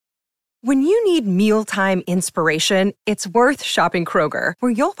When you need mealtime inspiration, it's worth shopping Kroger,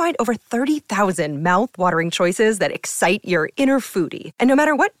 where you'll find over 30,000 mouth-watering choices that excite your inner foodie. And no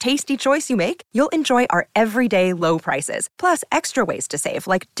matter what tasty choice you make, you'll enjoy our everyday low prices, plus extra ways to save,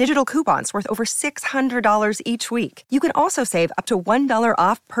 like digital coupons worth over $600 each week. You can also save up to $1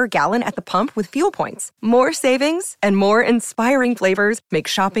 off per gallon at the pump with fuel points. More savings and more inspiring flavors make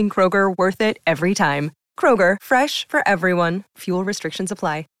shopping Kroger worth it every time. Kroger, fresh for everyone. Fuel restrictions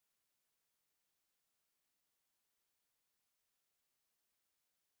apply.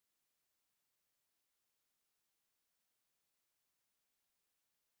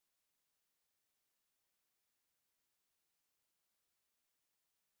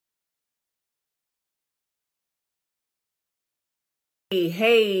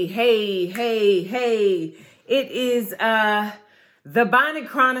 Hey. It is the Bonnet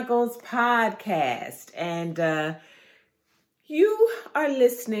Chronicles podcast, and you are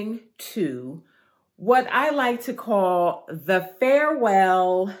listening to what I like to call the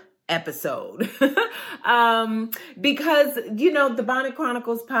farewell episode. Because, the Bonnet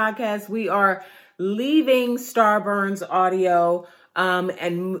Chronicles podcast, we are leaving Starburns Audio and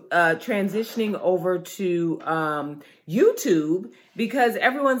transitioning over to YouTube, because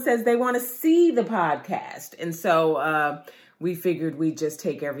everyone says they want to see the podcast. And so we figured we'd just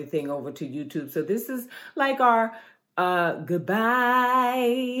take everything over to YouTube. So this is like our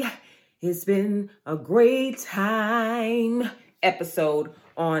goodbye. It's been a great time episode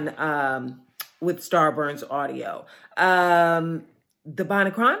on with Starburns Audio. The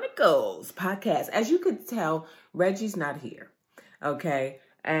Bonnet Chronicles podcast. As you could tell, Reggie's not here. Okay.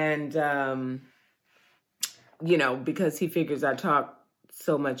 And, because he figures I talk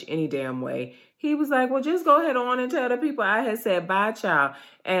so much any damn way, he was like, well, just go ahead on and tell the people I had said bye, child.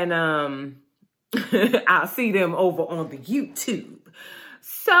 And I'll see them over on the YouTube.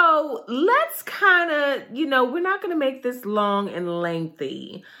 So let's kind of, we're not going to make this long and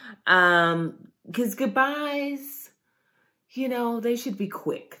lengthy. Because goodbyes, they should be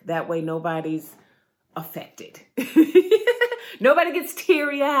quick. That way nobody's affected. Nobody gets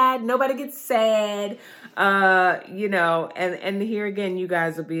teary-eyed. Nobody gets sad. And here again, you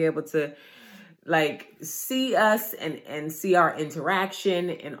guys will be able to see us and see our interaction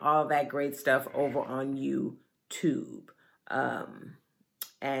and all that great stuff over on YouTube.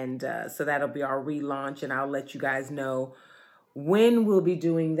 So that'll be our relaunch, and I'll let you guys know when we'll be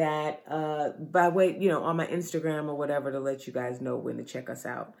doing that by way, on my Instagram or whatever, to let you guys know when to check us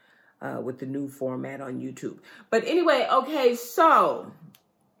out with the new format on YouTube. But anyway, okay, so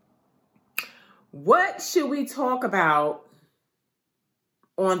what should we talk about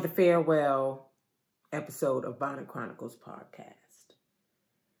on the farewell episode of Bonnet Chronicles podcast?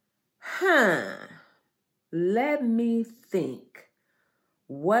 Let me think.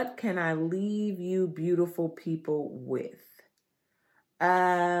 What can I leave you beautiful people with?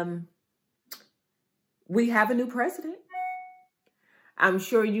 We have a new president. I'm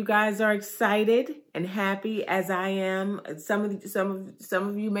sure you guys are excited and happy as I am. Some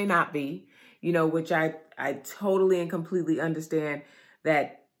of you may not be, which I totally and completely understand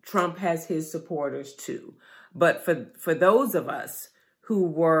that Trump has his supporters too. But for those of us who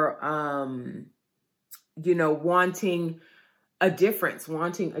were, wanting a difference,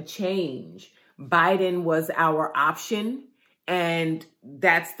 wanting a change, Biden was our option, and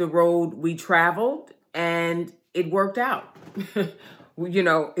that's the road we traveled, and it worked out.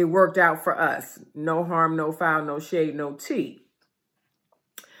 It worked out for us. No harm, no foul, no shade, no tea.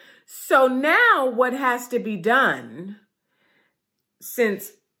 So now what has to be done,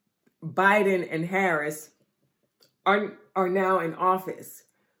 since Biden and Harris are now in office,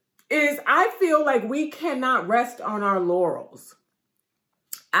 is I feel like we cannot rest on our laurels.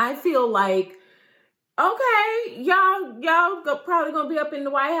 I feel like, okay, y'all probably gonna be up in the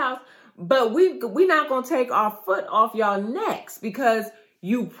White House, but we not gonna take our foot off y'all necks, because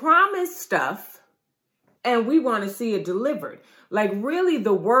you promised stuff and we want to see it delivered. Like, really,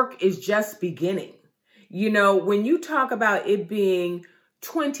 the work is just beginning. When you talk about it being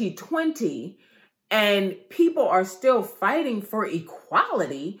 2020 and people are still fighting for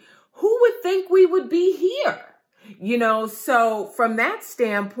equality, who would think we would be here? So from that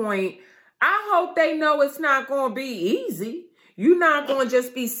standpoint, I hope they know it's not going to be easy. You're not going to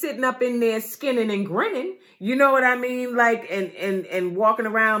just be sitting up in there skinning and grinning. You know what I mean? And walking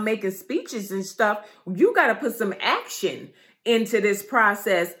around making speeches and stuff. You got to put some action into this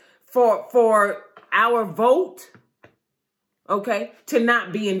process for our vote, okay, to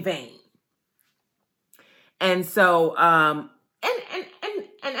not be in vain. And so, and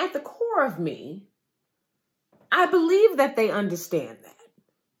at the core of me, I believe that they understand that.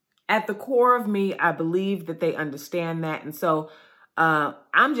 at the core of me, I believe that they understand that. And so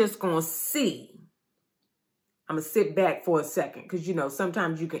I'm just going to see. I'm going to sit back for a second because, you know,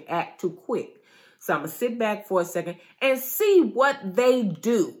 sometimes you can act too quick. So I'm going to sit back for a second and see what they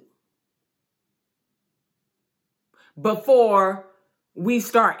do before we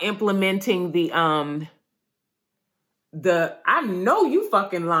start implementing the I know you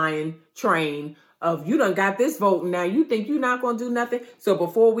fucking lying train of you done got this vote now. You think you're not going to do nothing. So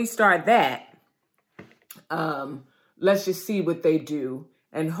before we start that, let's just see what they do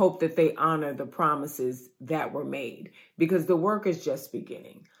and hope that they honor the promises that were made because the work is just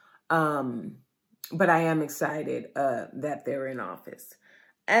beginning. But I am excited that they're in office.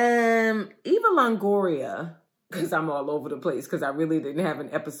 Eva Longoria, because I'm all over the place because I really didn't have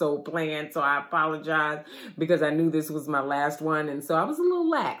an episode planned. So I apologize because I knew this was my last one. And so I was a little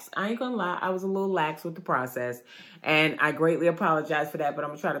lax. I ain't gonna lie. I was a little lax with the process. And I greatly apologize for that. But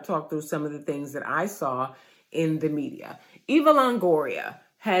I'm gonna try to talk through some of the things that I saw in the media. Eva Longoria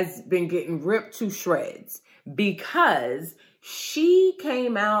has been getting ripped to shreds because she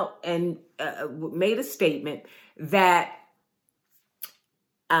came out and made a statement that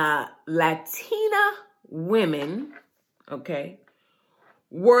Latina women, okay,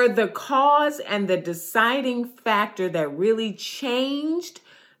 were the cause and the deciding factor that really changed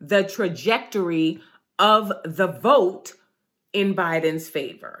the trajectory of the vote in Biden's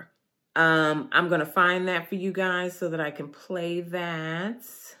favor. I'm going to find that for you guys so that I can play that.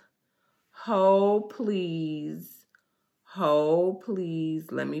 Oh, please.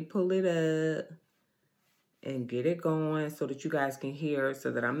 Let me pull it up and get it going so that you guys can hear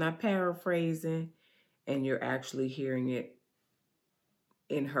so that I'm not paraphrasing and you're actually hearing it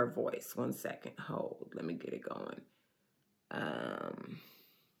in her voice. 1 second. Hold. Let me get it going.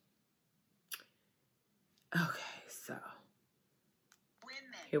 Okay, so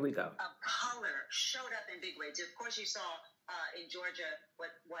here we go. Of color showed up in big ways. Of course, you saw in Georgia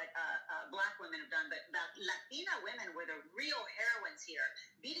what Black women have done, but Latina women were the real heroines here,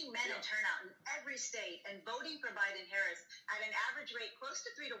 beating men in turnout in every state and voting for Biden-Harris at an average rate close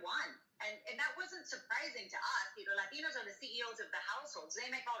to 3-1. And that wasn't surprising to us. You know, Latinos are the CEOs of the households. They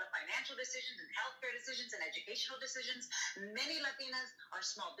make all the financial decisions and healthcare decisions and educational decisions. Many Latinas are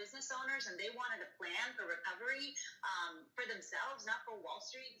small business owners, and they wanted a plan for recovery for themselves, not for Wall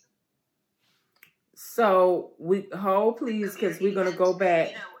Street. So please, because we're going to go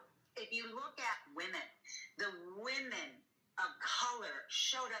back. You know, if you look at women, the women of color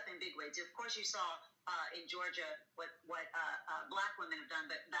showed up in big ways. Of course, you saw in Georgia what Black women have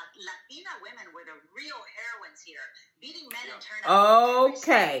done, but Latina women were the real heroines here, beating men in turnout.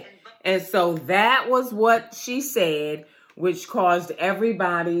 Okay, and so that was what she said, which caused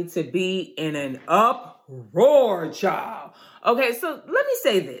everybody to be in an uproar, child. Okay, so let me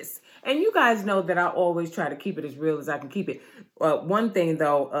say this. And you guys know that I always try to keep it as real as I can keep it. One thing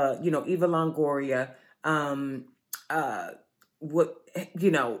though, Eva Longoria, I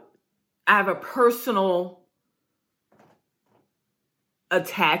have a personal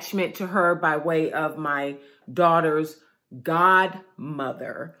attachment to her by way of my daughter's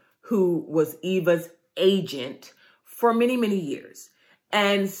godmother, who was Eva's agent for many, many years.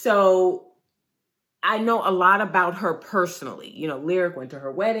 And so I know a lot about her personally. You know, Lyric went to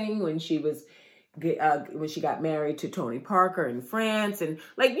her wedding when she got married to Tony Parker in France and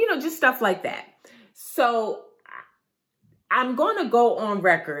just stuff like that. So I'm going to go on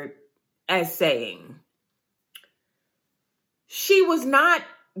record as saying she was not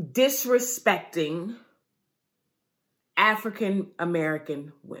disrespecting African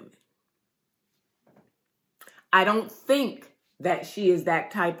American women. I don't think that she is that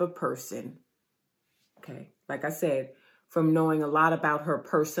type of person. Okay, like I said, from knowing a lot about her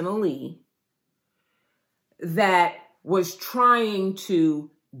personally, that was trying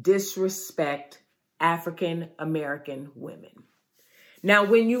to disrespect African American women. Now,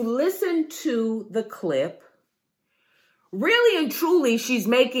 when you listen to the clip, really and truly, she's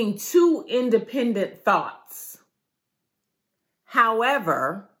making two independent thoughts.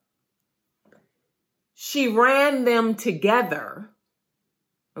 However, she ran them together,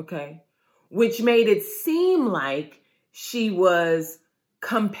 okay, which made it seem like she was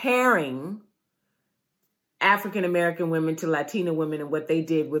comparing African American women to Latina women and what they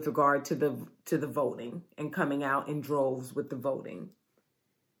did with regard to the voting and coming out in droves with the voting.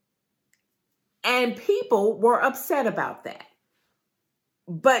 And people were upset about that.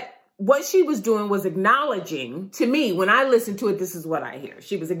 But what she was doing was acknowledging, to me, when I listen to it, this is what I hear.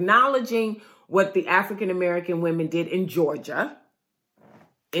 She was acknowledging what the African American women did in Georgia,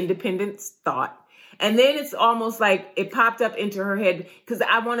 independent thought, And then it's almost like it popped up into her head, because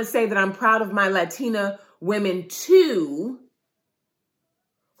I want to say that I'm proud of my Latina women too,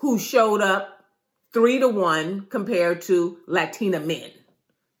 who showed up 3-1 compared to Latina men.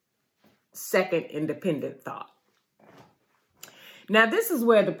 Second independent thought. Now, this is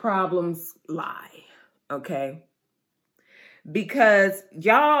where the problems lie, okay? Because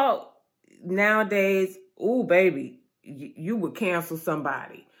y'all nowadays, ooh, baby, you would cancel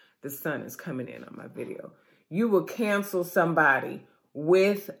somebody. The sun is coming in on my video. You will cancel somebody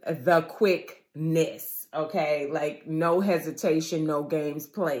with the quickness, okay? Like no hesitation, no games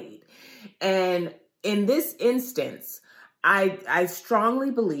played. And in this instance, I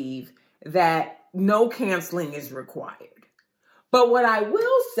strongly believe that no canceling is required. But what I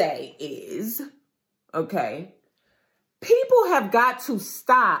will say is, okay, people have got to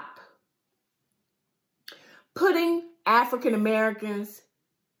stop putting African Americans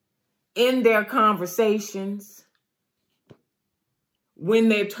in their conversations when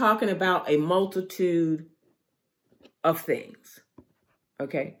they're talking about a multitude of things,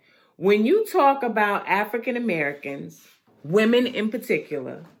 okay? When you talk about African Americans, women in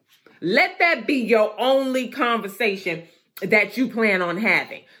particular, let that be your only conversation that you plan on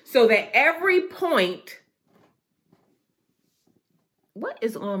having, so that every point, what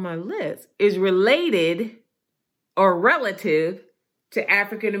is on my list, is related or relative to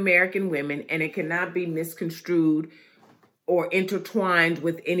African American women, and it cannot be misconstrued or intertwined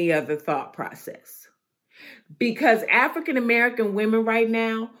with any other thought process. Because African American women right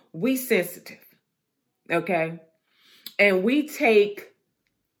now, we sensitive, okay? And we take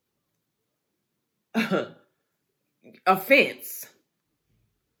offense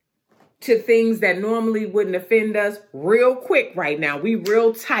to things that normally wouldn't offend us real quick right now. We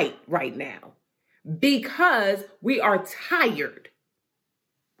real tight right now because we are tired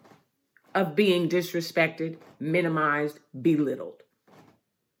of being disrespected, minimized, belittled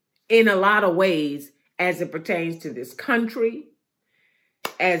in a lot of ways as it pertains to this country,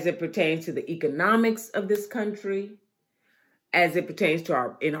 as it pertains to the economics of this country, as it pertains to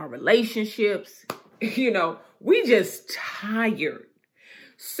our relationships. You know, we just tired.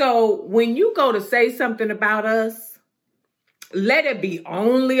 So when you go to say something about us, let it be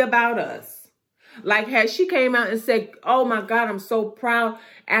only about us. Like, had she came out and said, oh my God, I'm so proud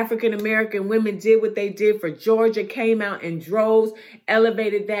African American women did what they did for Georgia, came out in droves,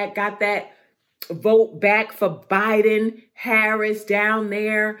 elevated that, got that vote back for Biden, Harris down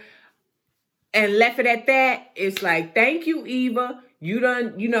there, and left it at that, it's like, thank you, Eva.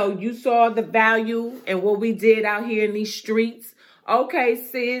 You saw the value and what we did out here in these streets. Okay,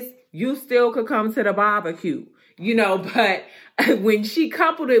 sis, you still could come to the barbecue, but when she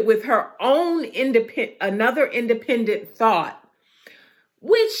coupled it with her own another independent thought,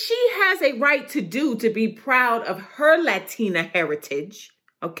 which she has a right to do, to be proud of her Latina heritage.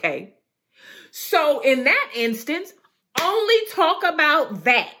 Okay. So in that instance, only talk about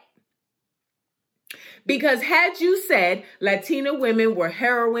that. Because had you said Latina women were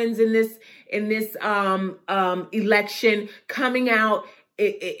heroines in this election, coming out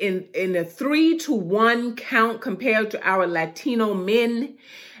in a 3-1 count compared to our Latino men,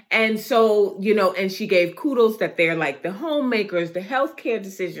 and so and she gave kudos that they're like the homemakers, the healthcare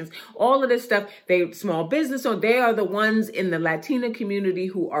decisions, all of this stuff. They small business, so they are the ones in the Latina community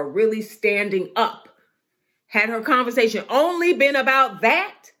who are really standing up. Had her conversation only been about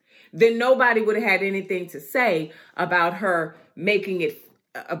that, then nobody would have had anything to say about her making it,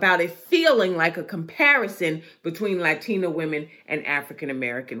 about it feeling like a comparison between Latina women and African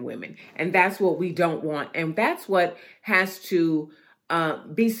American women. And that's what we don't want. And that's what has to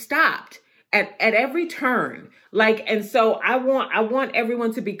be stopped at every turn. And so I want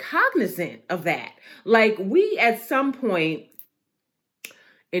everyone to be cognizant of that. Like, we at some point,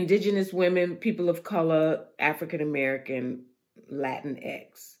 Indigenous women, people of color, African American,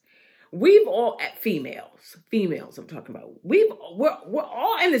 Latinx, we've all, females I'm talking about, we're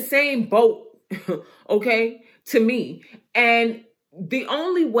all in the same boat, okay, to me. And the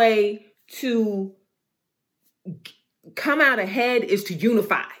only way to come out ahead is to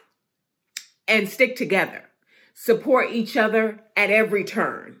unify and stick together, support each other at every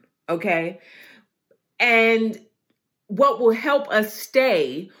turn, okay? And what will help us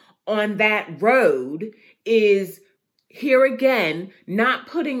stay on that road is, here again, not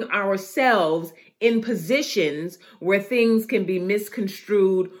putting ourselves in positions where things can be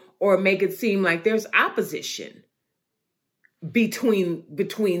misconstrued or make it seem like there's opposition between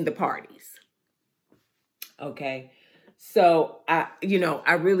the parties. Okay. So I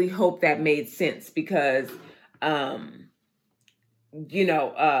really hope that made sense, because,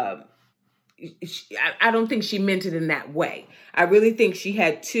 I don't think she meant it in that way. I really think she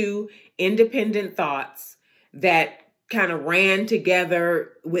had two independent thoughts that kind of ran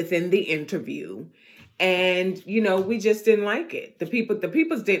together within the interview. And, we just didn't like it. The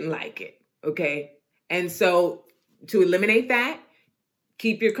peoples didn't like it. Okay. And so to eliminate that,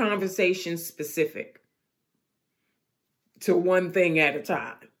 keep your conversation specific to one thing at a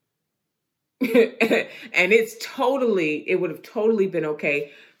time. And it would have totally been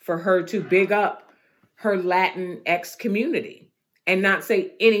okay for her to big up her Latinx community and not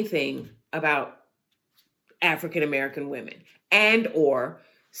say anything about African American women, and or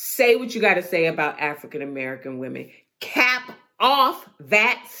say what you got to say about African American women. Cap off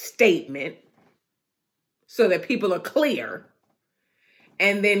that statement so that people are clear,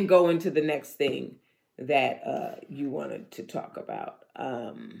 and then go into the next thing that you wanted to talk about.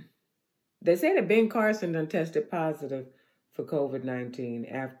 They say that Ben Carson done tested positive for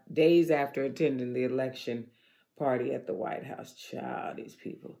COVID-19 days after attending the election party at the White House. Child, these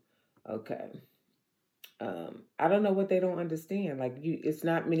people. Okay. I don't know what they don't understand. It's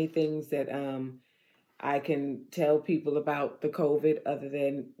not many things that I can tell people about the COVID other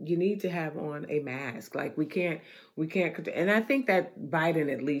than you need to have on a mask. We can't, and I think that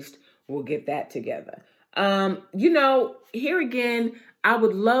Biden at least will get that together. Here again, I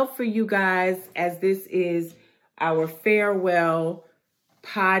would love for you guys, as this is our farewell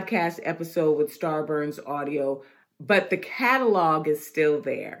podcast episode with Starburns Audio, but the catalog is still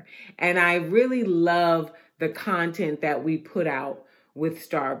there. And I really love the content that we put out with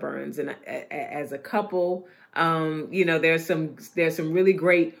Starburns. And as a couple, there's some really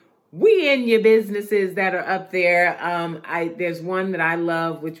great We in Your businesses that are up there. There's one that I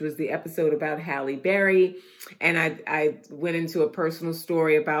love, which was the episode about Halle Berry. And I went into a personal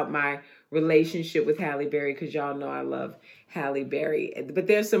story about my relationship with Halle Berry, because y'all know I love Halle Berry. But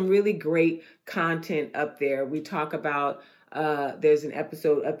there's some really great content up there. We talk about, there's an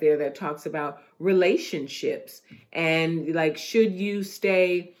episode up there that talks about relationships and should you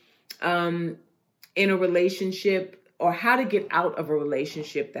stay in a relationship, or how to get out of a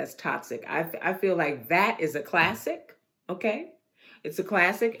relationship that's toxic. I feel like that is a classic. Okay. It's a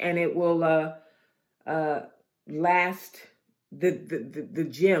classic, and it will last. The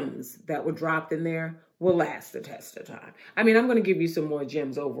gems that were dropped in there will last the test of time. I mean, I'm going to give you some more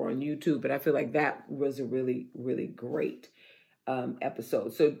gems over on YouTube, but I feel like that was a really, really great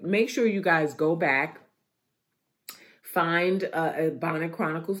episode. So make sure you guys go back, find a Bonnet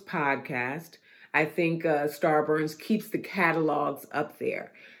Chronicles podcast. I think Starburns keeps the catalogs up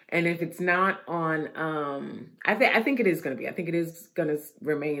there. And if it's not on, I think it is going to be. I think it is going to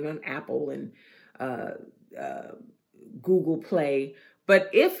remain on Apple and Google Play. But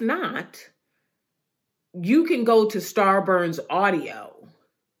if not, you can go to Starburns Audio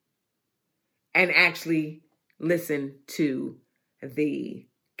and actually listen to the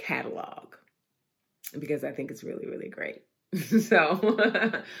catalog, because I think it's really, really great.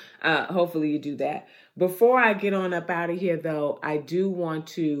 So hopefully you do that. Before I get on up out of here, though, I do want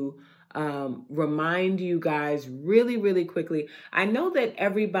to remind you guys really, really quickly. I know that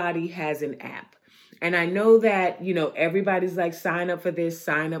everybody has an app. And I know that, everybody's like, sign up for this,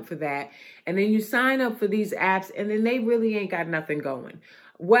 sign up for that. And then you sign up for these apps, and then they really ain't got nothing going.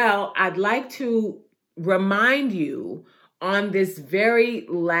 Well, I'd like to remind you on this very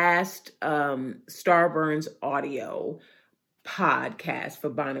last Starburns Audio podcast for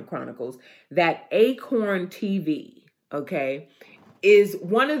Bonnet Chronicles that Acorn TV, okay, is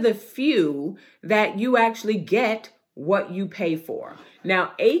one of the few that you actually get what you pay for.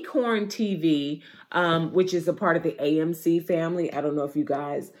 Now, Acorn TV, which is a part of the AMC family. I don't know if you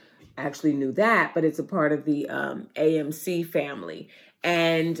guys actually knew that, but it's a part of the AMC family.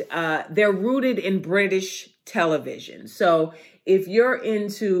 And they're rooted in British television. So if you're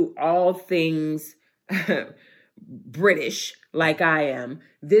into all things British, like I am,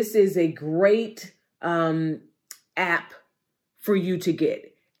 this is a great app for you to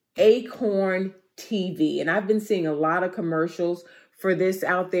get. Acorn TV. And I've been seeing a lot of commercials for this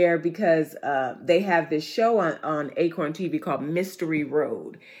out there, because they have this show on Acorn TV called Mystery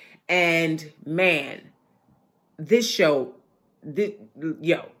Road. And man, this show, get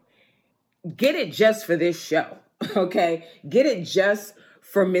it just for this show, okay? Get it just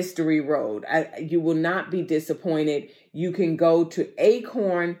for Mystery Road. You will not be disappointed. You can go to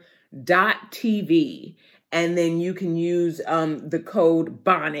acorn.tv, and then you can use the code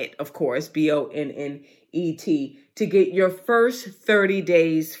BONNET, of course, BONNET, to get your first 30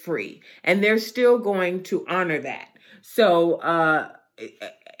 days free. And they're still going to honor that. So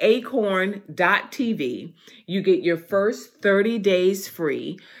acorn.tv. You get your first 30 days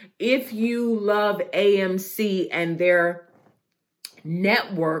free. If you love AMC and their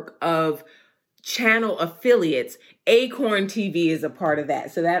network of channel affiliates, Acorn TV is a part of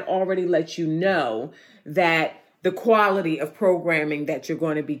that. So that already lets you know that the quality of programming that you're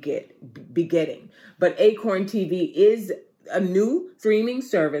going to be getting. But Acorn TV is a new streaming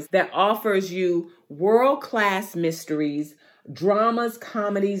service that offers you world-class mysteries, dramas,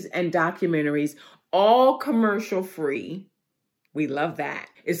 comedies, and documentaries, all commercial free. We love that.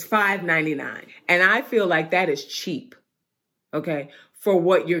 It's $5.99. And I feel like that is cheap, okay, for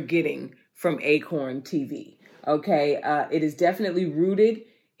what you're getting from Acorn TV. Okay, it is definitely rooted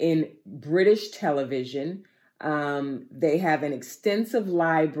in British television. They have an extensive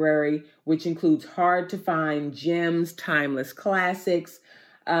library, which includes hard-to-find gems, timeless classics,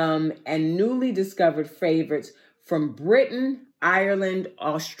 and newly discovered favorites from Britain, Ireland,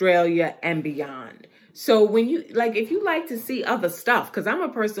 Australia, and beyond. So when you, like, if you like to see other stuff, because I'm a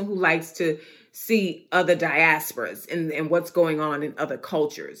person who likes to see other diasporas and what's going on in other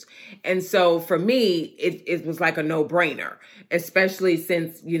cultures. And so for me, it was like a no-brainer, especially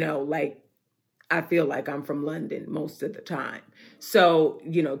since, you know, like, I feel like I'm from London most of the time. So,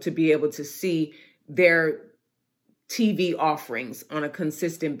 you know, to be able to see their TV offerings on a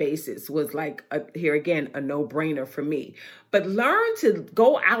consistent basis was like, here again, a no-brainer for me. But learn to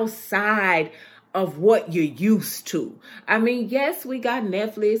go outside of what you're used to. I mean, yes, we got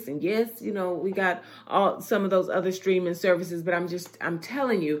Netflix, and yes, you know, we got some of those other streaming services, but I'm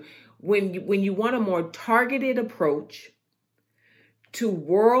telling you, when you want a more targeted approach to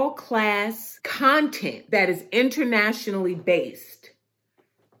world-class content that is internationally based,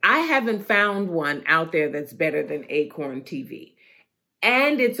 I haven't found one out there that's better than Acorn TV.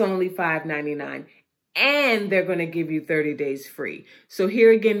 And it's only $5.99. And they're going to give you 30 days free. So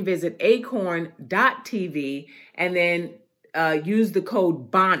here again, visit acorn.tv and then use the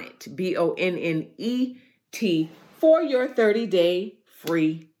code BONNET, BONNET, for your 30-day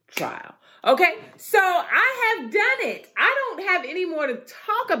free trial. Okay, so I have done it. I don't have any more to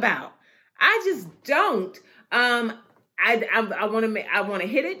talk about. I just don't. I want to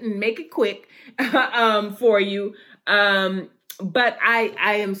hit it and make it quick for you. But I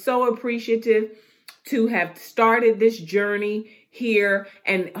am so appreciative to have started this journey here,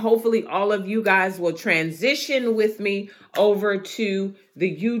 and hopefully all of you guys will transition with me over to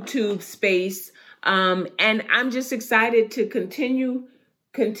the YouTube space. And I'm just excited to continue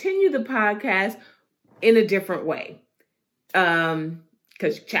the podcast in a different way.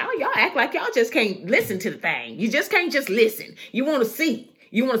 Because child, y'all act like y'all just can't listen to the thing. You just can't just listen. You want to see.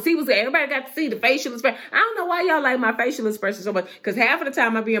 You want to see what's there. Everybody got to see the facial expression. I don't know why y'all like my facial expression so much, because half of the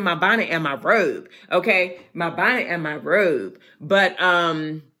time I be in my bonnet and my robe. Okay, my bonnet and my robe. But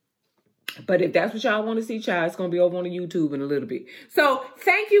if that's what y'all want to see, child, it's gonna be over on the YouTube in a little bit. So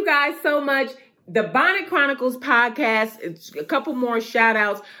thank you guys so much. The Bonnet Chronicles podcast. It's a couple more shout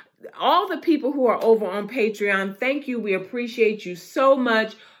outs. All the people who are over on Patreon, thank you. We appreciate you so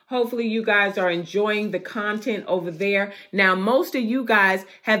much. Hopefully you guys are enjoying the content over there. Now, most of you guys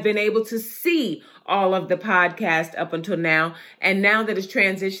have been able to see all of the podcast up until now. And now that it's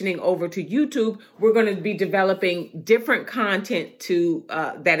transitioning over to YouTube, we're going to be developing different content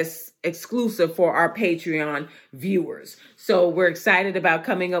that is exclusive for our Patreon viewers. So we're excited about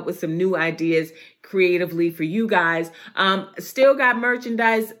coming up with some new ideas creatively for you guys. Still got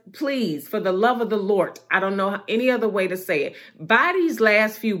merchandise. Please, for the love of the Lord, I don't know any other way to say it, buy these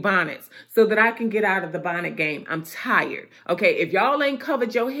last few bonnets so that I can get out of the bonnet game. I'm tired. Okay, if y'all ain't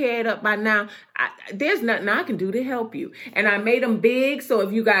covered your head up by now, there's nothing I can do to help you. And I made them big, so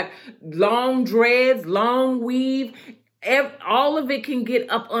if you got long dreads, long weave, all of it can get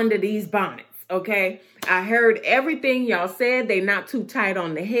up under these bonnets. Okay, I heard everything y'all said. They not too tight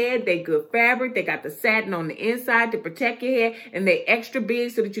on the head. They good fabric. They got the satin on the inside to protect your hair, and they extra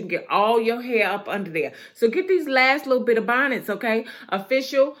big so that you can get all your hair up under there. So get these last little bit of bonnets, okay?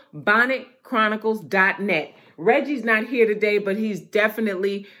 Official BonnetChronicles.net. Reggie's not here today, but he's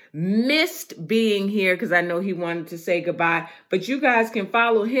definitely missed being here because I know he wanted to say goodbye. But you guys can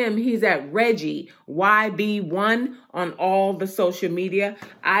follow him. He's at Reggie YB1 on all the social media.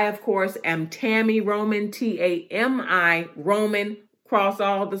 I, of course, am Tammy Roman, TAMI Roman, across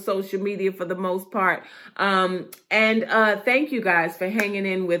all the social media for the most part. Thank you guys for hanging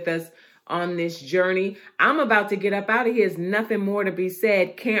in with us on this journey. I'm about to get up out of here. There's nothing more to be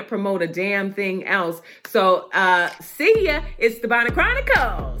said. Can't promote a damn thing else. So see ya. It's the Bonnet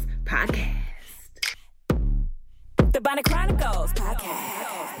Chronicles podcast. The Bonnet Chronicles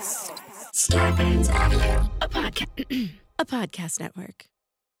podcast. Scarpins Audio, a podcast network.